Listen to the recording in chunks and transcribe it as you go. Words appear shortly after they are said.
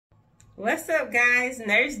What's up, guys?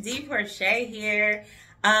 Nurse D Porche here.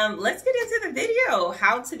 Let's get into the video,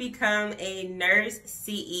 how to become a nurse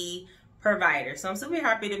CE provider. So I'm super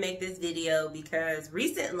happy to make this video because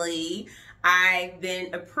recently I've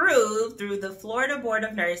been approved through the Florida Board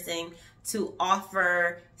of Nursing to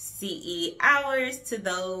offer CE hours to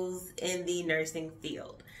those in the nursing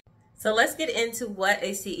field. So let's get into what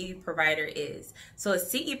a CE provider is. So a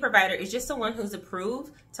CE provider is just someone who's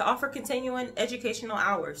approved to offer continuing educational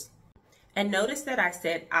hours. And notice that I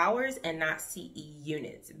said hours and not CE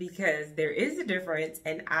units because there is a difference,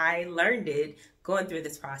 and I learned it going through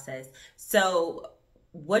this process. So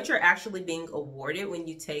what you're actually being awarded when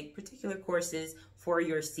you take particular courses for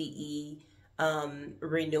your CE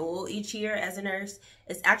renewal each year as a nurse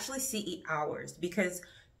is actually CE hours, because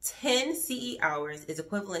 10 CE hours is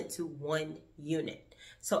equivalent to 1 unit.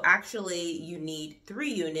 So actually you need 3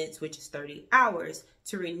 units, which is 30 hours,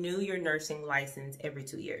 to renew your nursing license every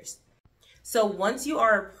 2 years. So once you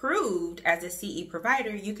are approved as a CE provider,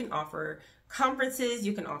 you can offer conferences,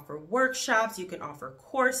 you can offer workshops, you can offer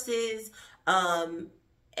courses, and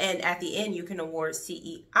at the end you can award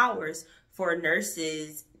CE hours for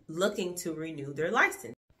nurses looking to renew their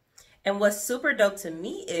license. And what's super dope to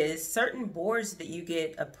me is certain boards that you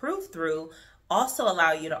get approved through also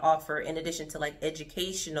allow you to offer, in addition to like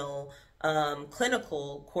educational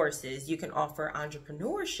clinical courses, you can offer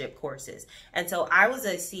entrepreneurship courses. And so I was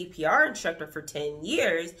a CPR instructor for 10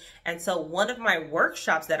 years. And so one of my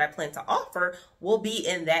workshops that I plan to offer will be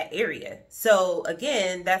in that area. So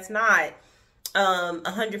again, that's not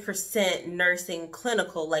 100% nursing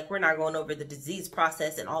clinical, like we're not going over the disease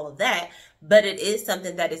process and all of that, but it is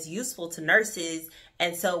something that is useful to nurses.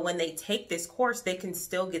 And so when they take this course, they can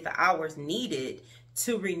still get the hours needed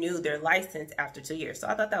to renew their license after 2 years. So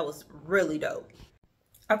I thought that was really dope.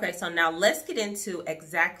 Okay, so now let's get into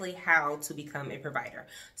exactly how to become a provider.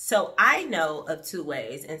 So I know of 2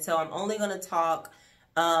 ways, and so I'm only going to talk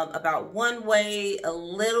about one way a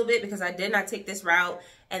little bit because I did not take this route.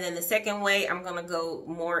 And then the second way, I'm going to go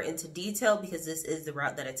more into detail because this is the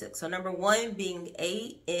route that I took. So number 1 being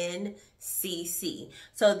ANCC.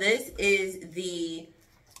 So this is the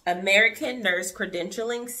American Nurse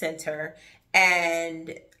Credentialing Center.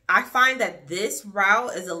 And I find that this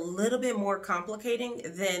route is a little bit more complicating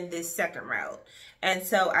than this second route. And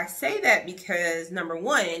so I say that because number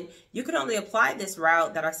 1, you can only apply this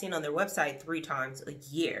route that I've seen on their website 3 times a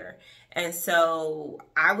year. And so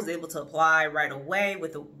I was able to apply right away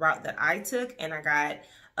with the route that I took, and I got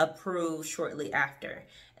approved shortly after.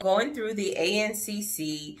 Going through the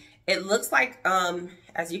ANCC, it looks like,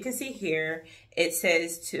 as you can see here, it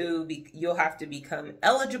says you'll have to become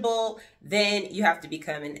eligible, then you have to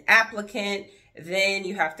become an applicant, then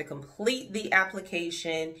you have to complete the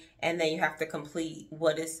application, and then you have to complete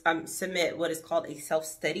submit what is called a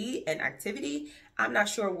self-study and activity. I'm not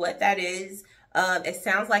sure what that is. It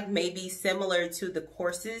sounds like maybe similar to the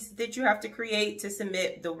courses that you have to create to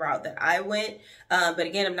submit the route that I went. But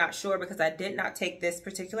again, I'm not sure because I did not take this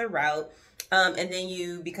particular route. And then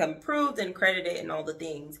you become approved and accredited and all the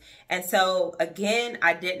things. And so again,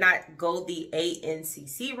 I did not go the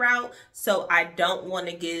ANCC route, so I don't want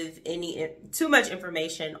to give too much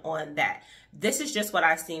information on that. This is just what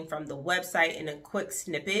I've seen from the website in a quick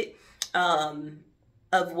snippet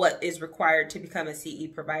of what is required to become a CE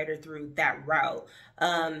provider through that route.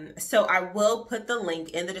 So I will put the link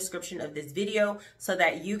in the description of this video so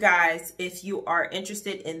that you guys, if you are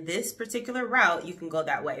interested in this particular route, you can go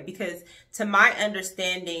that way. Because to my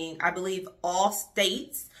understanding, I believe all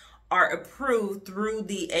states are approved through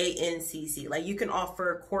the ANCC. Like you can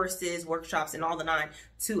offer courses, workshops, and all the 9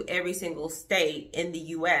 to every single state in the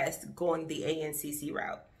US going the ANCC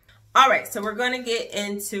route. All right, so we're going to get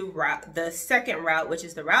into the second route, which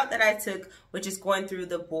is the route that I took, which is going through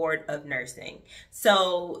the Board of Nursing.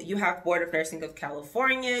 So you have Board of Nursing of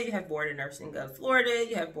California, you have Board of Nursing of Florida,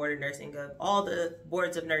 you have Board of Nursing of all the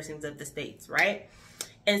boards of nursing of the states, right?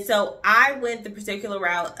 And so I went the particular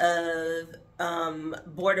route of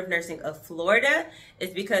Board of Nursing of Florida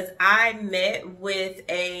is because I met with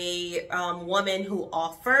a woman who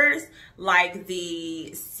offers like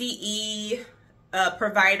the CE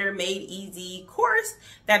Provider Made Easy course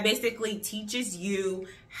that basically teaches you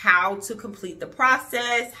how to complete the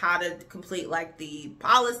process, how to complete like the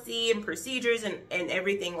policy and procedures and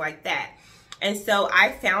everything like that. And so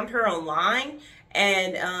I found her online,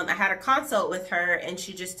 and I had a consult with her, and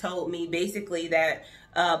she just told me basically that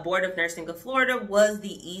Board of Nursing of Florida was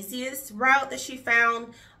the easiest route that she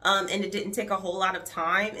found, and it didn't take a whole lot of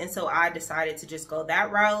time. And so I decided to just go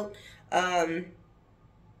that route.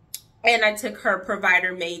 And I took her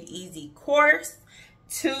Provider Made Easy course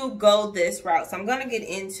to go this route. So I'm going to get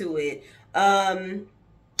into it.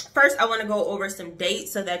 First, I want to go over some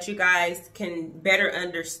dates so that you guys can better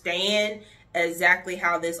understand exactly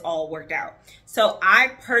how this all worked out. So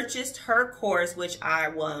I purchased her course, which I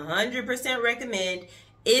 100% recommend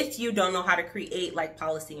if you don't know how to create like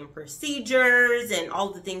policy and procedures and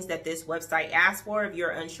all the things that this website asks for. If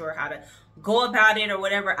you're unsure how to go about it or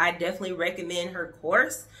whatever, I definitely recommend her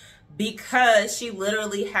course because she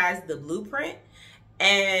literally has the blueprint.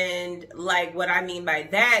 And like what I mean by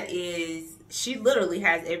that is she literally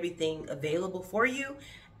has everything available for you. You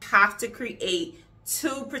have to create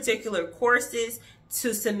 2 particular courses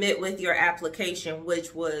to submit with your application,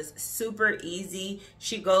 which was super easy.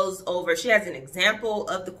 She goes over, she has an example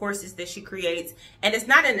of the courses that she creates, and it's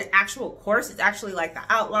not an actual course, it's actually like the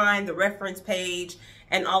outline, the reference page,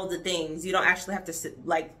 and all the things. You don't actually have to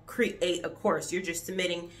like create a course. You're just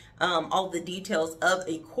submitting all the details of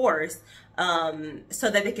a course so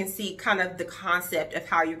that they can see kind of the concept of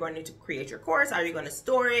how you're going to create your course, how you're going to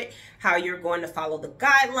store it, how you're going to follow the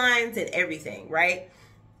guidelines and everything, right?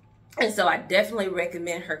 And so I definitely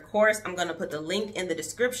recommend her course. I'm going to put the link in the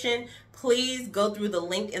description. Please go through the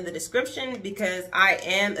link in the description because I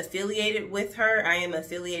am affiliated with her. I am an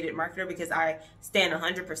affiliated marketer because I stand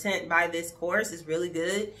 100% by this course. It's really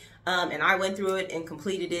good. And I went through it and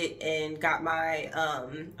completed it and got my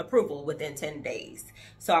approval within 10 days.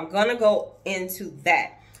 So I'm going to go into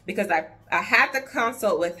that because I had the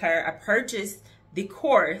consult with her. I purchased the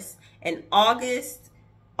course in August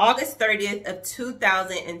 30th of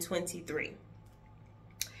 2023.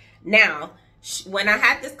 Now, when I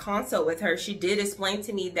had this consult with her, she did explain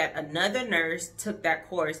to me that another nurse took that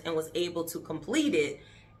course and was able to complete it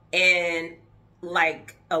in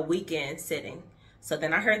like a weekend sitting. So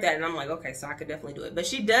then I heard that and I'm like, okay, so I could definitely do it. But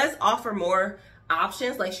she does offer more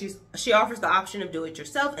options. Like she offers the option of do it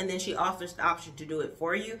yourself, and then she offers the option to do it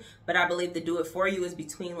for you. But I believe the do it for you is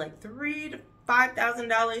between like $3,000 to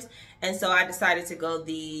 $5,000. And so I decided to go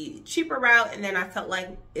the cheaper route. And then I felt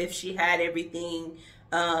like if she had everything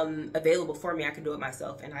available for me, I could do it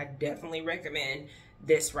myself. And I definitely recommend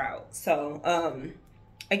this route. So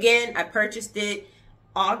again, I purchased it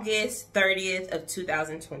August 30th of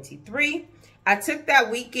 2023. I took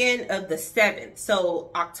that weekend of the 7th.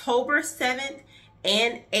 So October 7th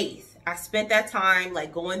and 8th, I spent that time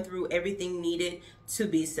like going through everything needed to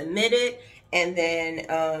be submitted. And then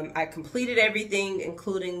I completed everything,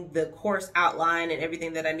 including the course outline and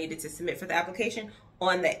everything that I needed to submit for the application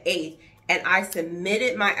on the 8th. And I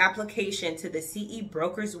submitted my application to the CE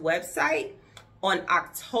Brokers website on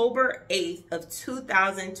October 8th of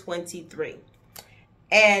 2023.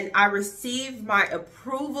 And I received my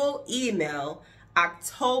approval email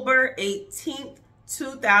October 18th,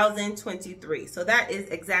 2023. So that is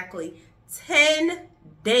exactly 10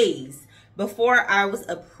 days before I was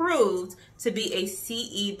approved to be a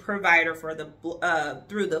CE provider for the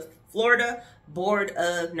through the Florida Board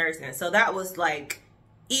of Nursing. So that was like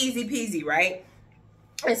easy peasy, right?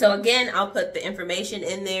 And so again, I'll put the information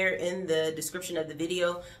in there in the description of the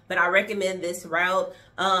video, but I recommend this route.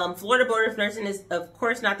 Florida Board of Nursing is of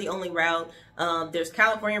course not the only route. There's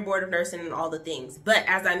California Board of Nursing and all the things. But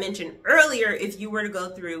as I mentioned earlier, if you were to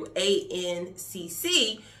go through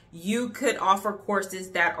ANCC, you could offer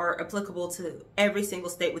courses that are applicable to every single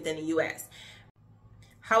state within the US.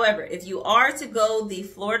 However, if you are to go the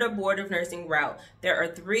Florida Board of Nursing route, there are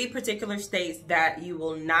 3 particular states that you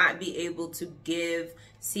will not be able to give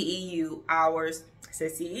CEU hours. I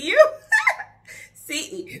said CEU?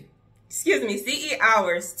 CE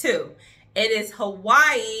hours to. It is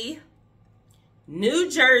Hawaii, New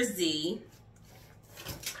Jersey,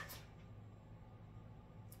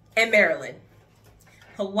 and Maryland.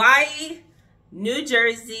 Hawaii, New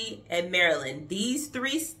Jersey, and Maryland. These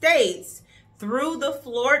 3 states, through the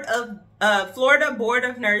Florida Board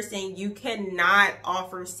of Nursing, you cannot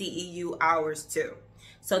offer CEU hours to.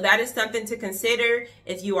 So that is something to consider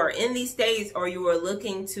if you are in these states or you are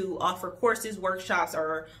looking to offer courses, workshops,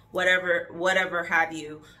 or whatever have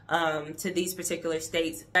you to these particular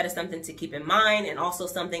states. That is something to keep in mind. And also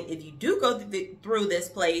something, if you do go through this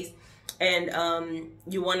place and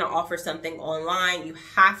you want to offer something online, you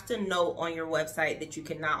have to note on your website that you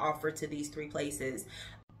cannot offer to these 3 places.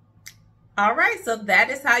 All right, so that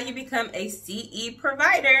is how you become a CE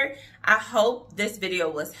provider. I hope this video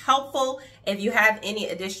was helpful. If you have any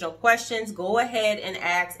additional questions, go ahead and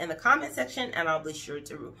ask in the comment section and I'll be sure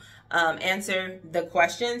to answer the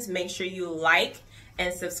questions. Make sure you like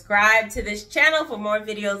and subscribe to this channel for more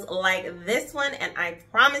videos like this one, and I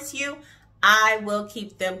promise you, I will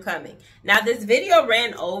keep them coming. Now, this video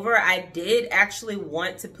ran over. I did actually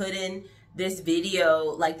want to put in this video,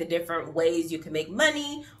 like the different ways you can make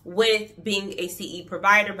money with being a CE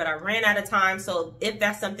provider, but I ran out of time. So if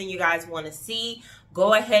that's something you guys want to see,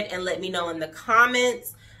 go ahead and let me know in the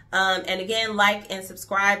comments. And again, like and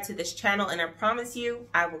subscribe to this channel, and I promise you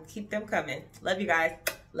I will keep them coming. Love you guys.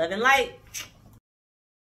 Love and light.